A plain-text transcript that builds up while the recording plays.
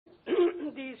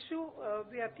The issue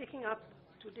we are taking up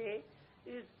today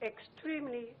is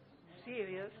extremely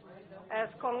serious, as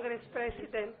Congress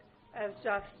President has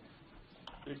just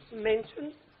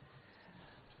mentioned.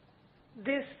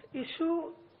 This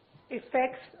issue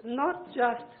affects not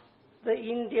just the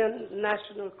Indian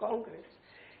National Congress.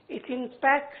 It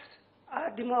impacts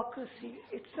our democracy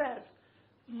itself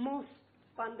most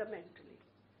fundamentally.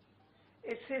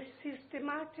 It's a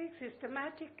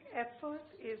systematic effort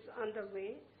is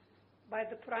underway by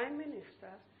the Prime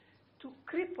Minister to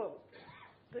cripple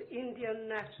the Indian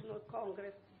National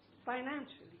Congress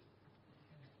financially.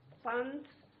 Funds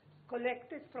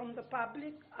collected from the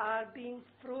public are being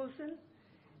frozen,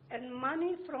 and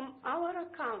money from our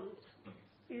accounts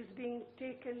is being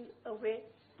taken away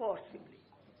forcibly.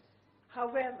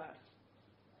 However,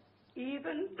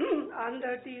 even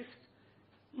under these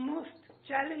most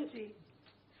challenging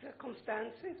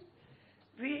circumstances,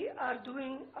 we are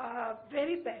doing our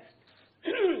very best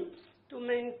to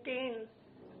maintain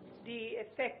the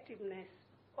effectiveness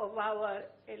of our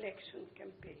election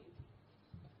campaign.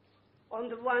 On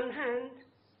the one hand,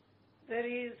 there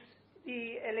is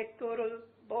the electoral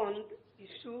bond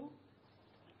issue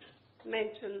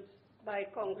mentioned by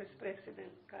Congress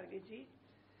President Kargeji,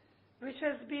 which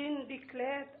has been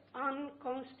declared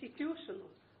unconstitutional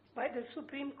by the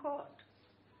Supreme Court.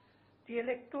 The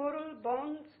electoral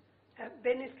bonds have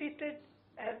benefited,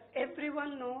 as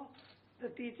everyone knows, the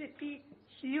BJP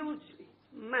hugely,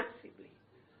 massively.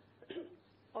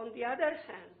 On the other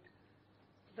hand,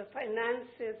 the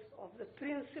finances of the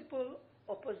principal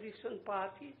opposition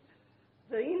party,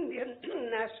 the Indian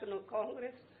National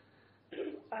Congress,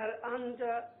 are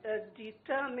under a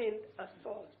determined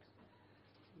assault.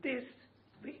 This,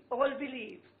 we all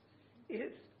believe,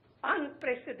 is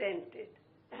unprecedented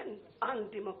and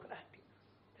undemocratic.